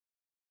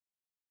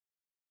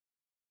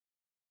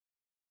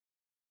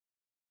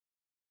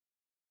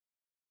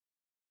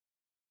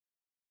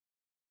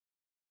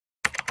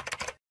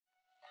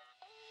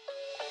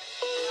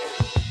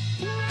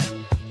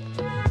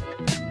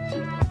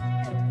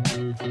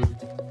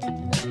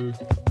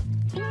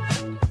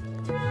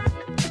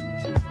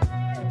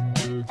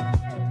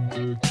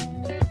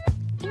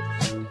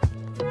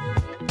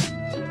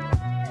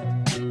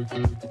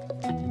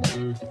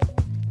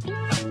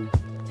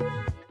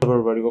Hello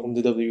everybody, welcome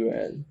to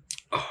WN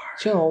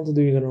channel.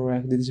 Today we're gonna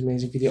react to this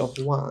amazing video of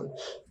one.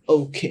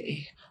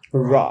 Okay,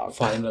 rock.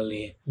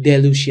 Finally.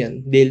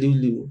 Delusion.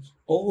 Delulu.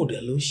 Oh,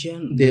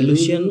 Delusion.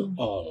 Delulu.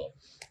 All.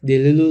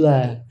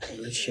 Delulula.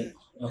 Delusion.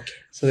 Okay.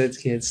 So let's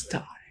get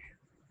started.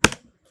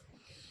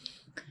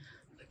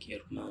 Like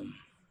your mom.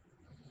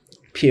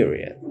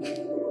 Period.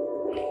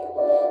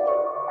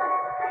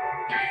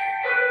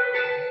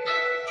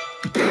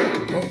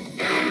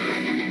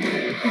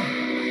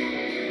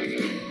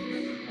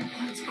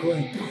 What's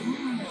going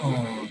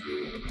on?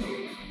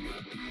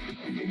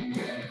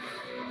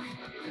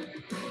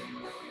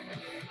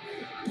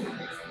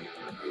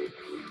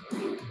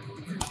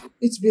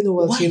 It's been a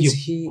while Why since you-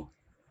 he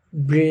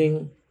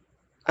bring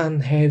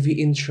an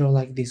heavy intro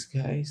like this,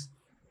 guys.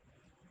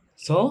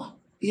 So?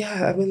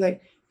 Yeah, I mean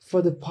like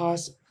for the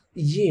past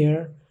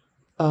year,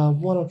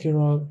 one ok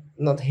rock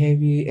not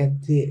heavy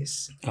at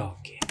this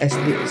Okay. as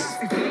this.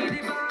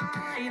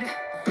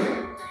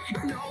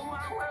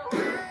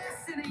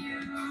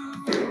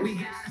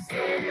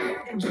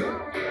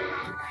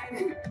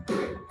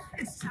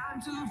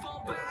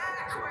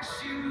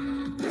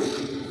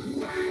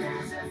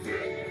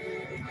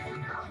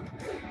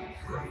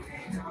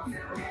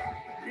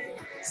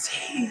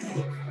 See?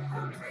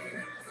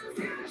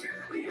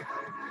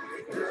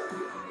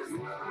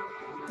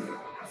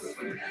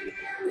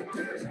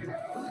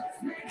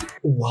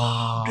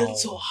 Wow,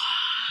 That's so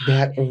high.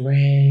 that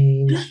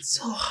range. That's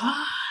so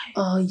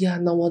high. Yeah,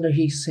 no wonder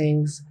he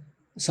sings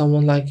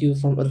 "Someone Like You"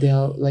 from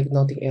Adele like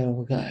nothing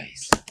else,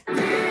 guys.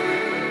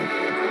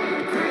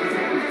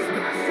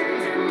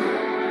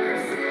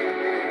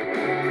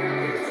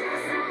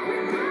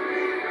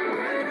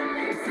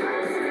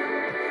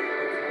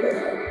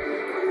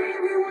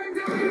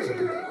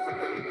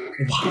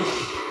 Wow.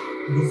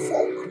 The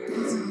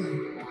vocals.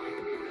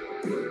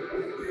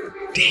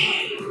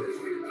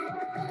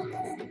 Damn.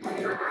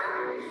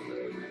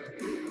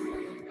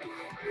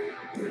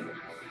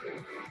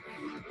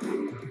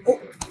 Oh,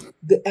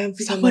 the MV.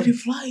 Somebody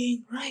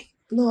flying, right?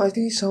 No, I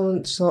think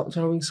someone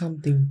throwing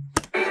something.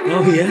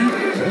 Oh yeah?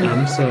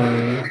 I'm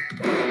sorry.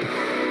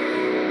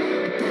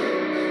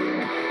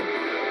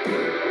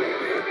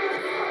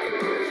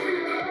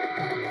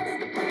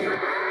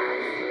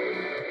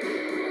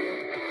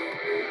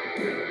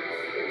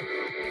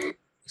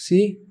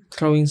 See,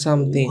 throwing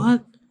something.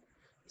 What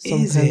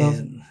Some is kind it?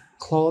 of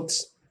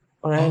clothes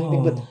or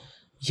anything. But Oh.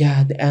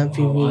 yeah, the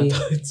MV Wow, I really,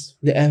 thought it's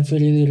the MV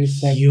really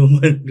reflect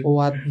human.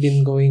 what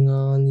been going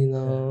on, you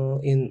know,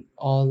 in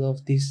all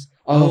of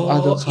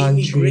other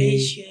countries.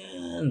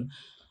 Immigration.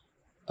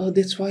 Oh,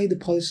 that's why the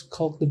police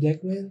called the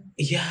black man.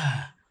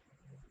 Yeah.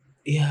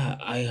 Yeah,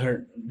 I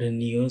heard the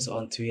news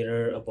on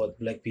Twitter about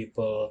black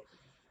people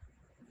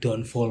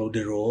don't follow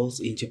the rules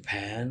in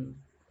Japan.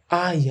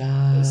 Ah,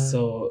 yeah.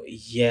 So,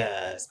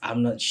 yes,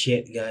 I'm not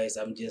shit, guys.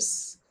 I'm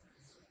just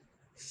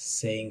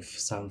saying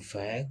some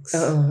facts.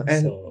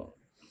 And So,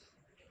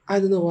 I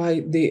don't know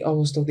why they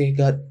always thought they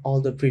got all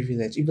the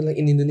privilege. Even like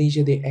in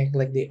Indonesia, they act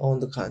like they own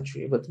the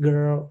country. But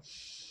girl,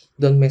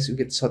 don't mess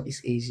with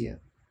Southeast Asia.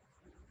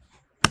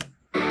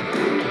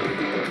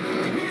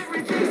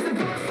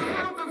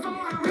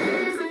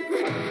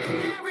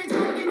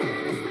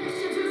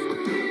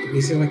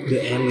 this is like the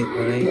elite,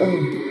 right?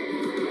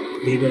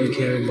 They don't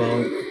care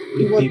about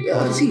the What?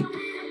 people. See,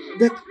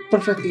 that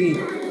perfectly.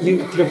 You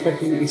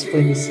perfectly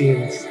explain the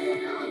scenes.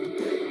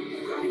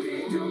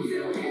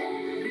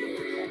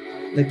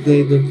 Like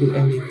they don't feel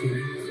anything.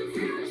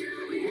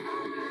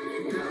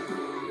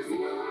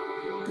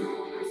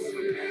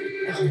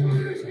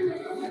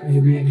 Oh,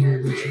 maybe I'm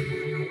Delusion.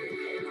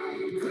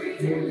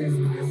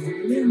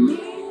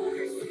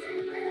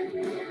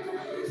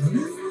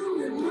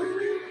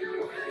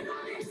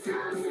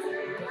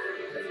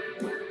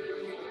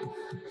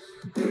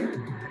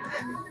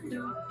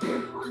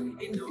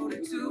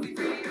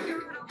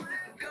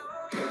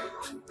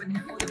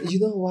 You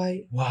know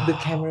why the Wow.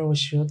 camera was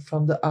shot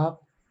from the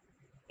up?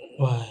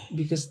 Why?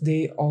 Because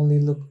they only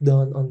look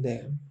down on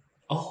them.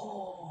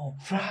 Oh,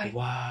 Right.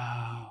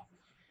 wow.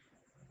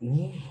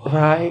 Ooh,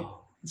 Right. wow.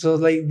 So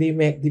like they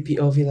make the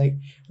POV like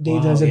they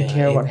Wow, doesn't yeah,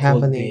 care it what could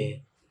happening.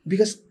 be.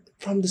 Because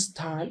from the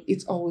start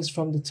it's always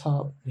from the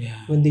top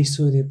Yeah. when they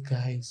shoot it,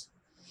 guys.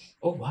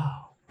 Oh,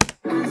 wow.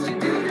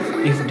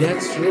 If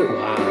that's true,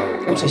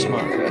 wow. I'm so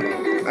smart.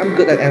 I'm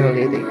good at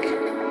analytic.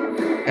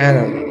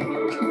 Analytic.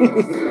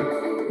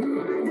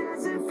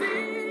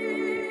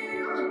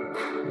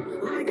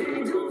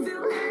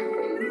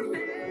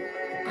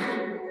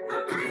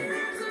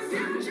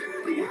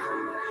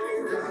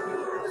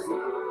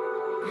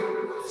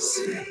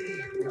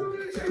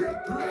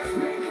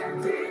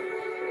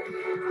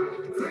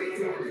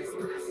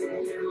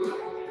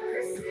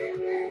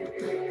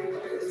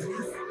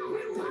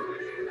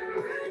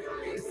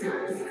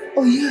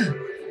 Oh yeah.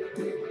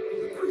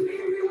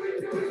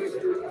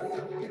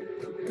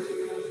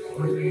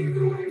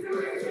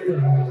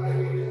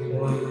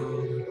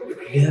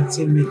 That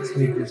scene makes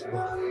me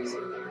goosebumps.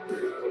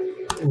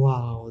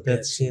 Wow, that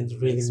That scene scene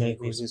really makes me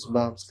made me goosebumps,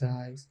 goosebumps.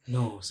 guys.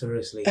 No,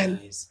 seriously, And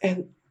guys.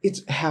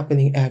 it's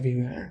happening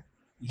everywhere.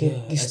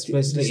 Yeah,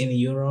 especially This in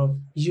Europe,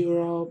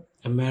 Europe.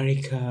 Oh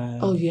America.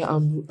 yeah,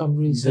 I'm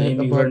really The sad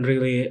about. immigrant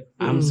really.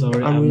 I'm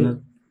sorry, I'm I'm not.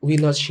 we're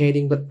not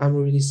shading, but I'm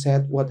really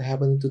sad what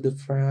happened to the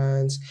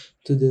France,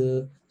 to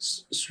the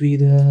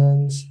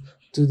Sweden's,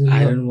 to the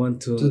I no- don't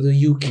want to to. the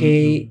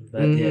UK.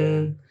 But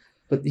yeah,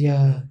 But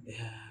yeah,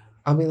 yeah.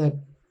 I mean like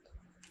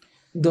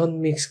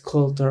don't mix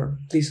culture.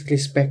 Please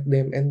respect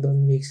them and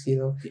don't mix. If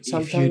you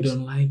Sometimes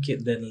don't like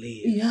it, then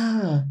leave.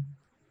 yeah,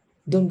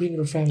 don't bring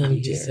your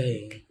family I'm just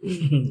here.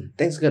 saying.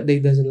 Thanks God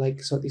they doesn't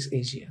like Southeast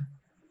Asia.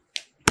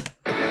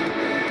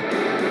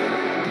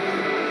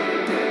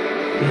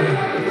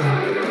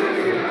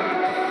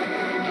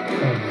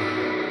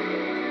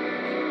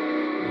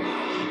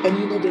 And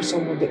there's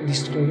someone that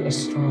destroyed a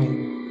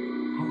shrine.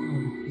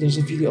 Oh, There's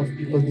a video of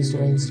people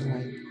destroying oh,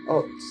 shrine.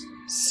 Oh,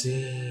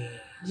 see,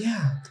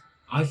 yeah.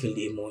 I feel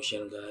the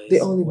emotion, They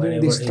guys. only bring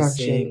Whenever he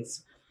distraction.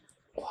 sings,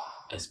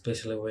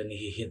 especially when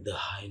he hit the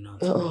high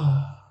notes. Oh,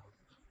 Wow,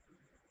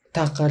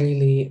 Taka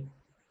really,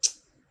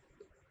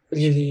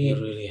 he really,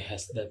 really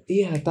has that.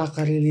 yeah.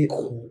 Taka really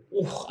Cool.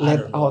 I let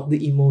don't out know.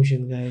 the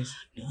emotion, guys.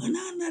 No,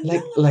 no, no,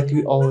 no, Like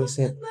we always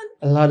said,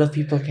 a lot of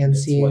people can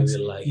That's why sing,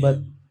 we like but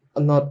him.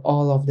 not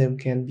all of them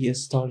can be a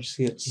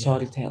Yeah.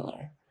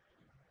 storyteller.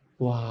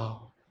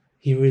 Wow.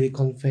 He really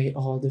conveyed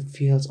all the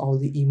feels, all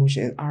the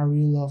emotion, and I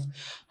really love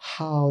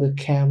how the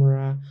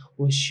camera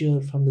was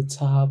shot from the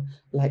top,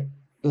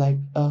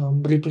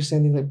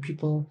 representing like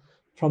people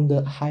from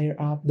the higher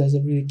up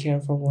doesn't really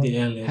care for what The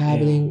alien,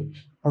 happening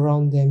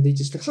around them. They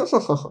just like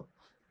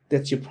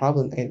that's your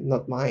problem and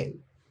not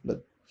mine.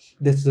 But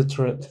that's the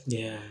truth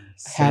yeah.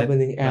 Sad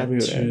happening but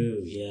everywhere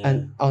true. Yeah. and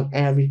on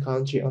every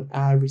country, on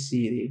every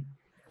city,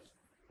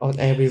 on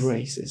every Yes.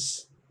 races.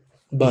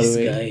 By the Peace,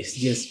 way, guys.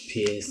 Just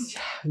peace.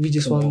 we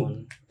just Come want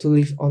on. to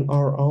live on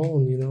our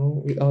own,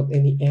 without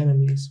any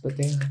enemies.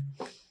 But yeah,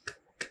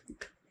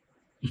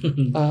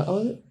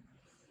 oh,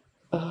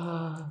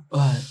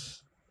 What?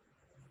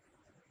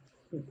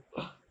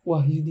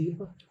 Wahyudi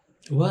apa?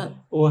 What?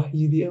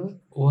 Wahyudi apa?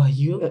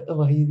 Wahyu?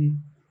 Wahyudi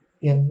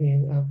yang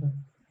apa?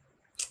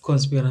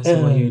 Konspirasi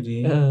Wahyudi.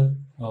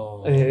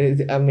 Oh.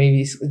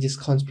 Maybe it's just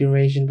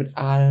conspiration, but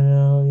I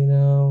don't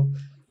know.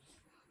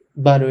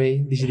 By the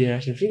way, this is the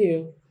reaction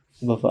video.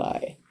 Bye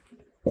bye.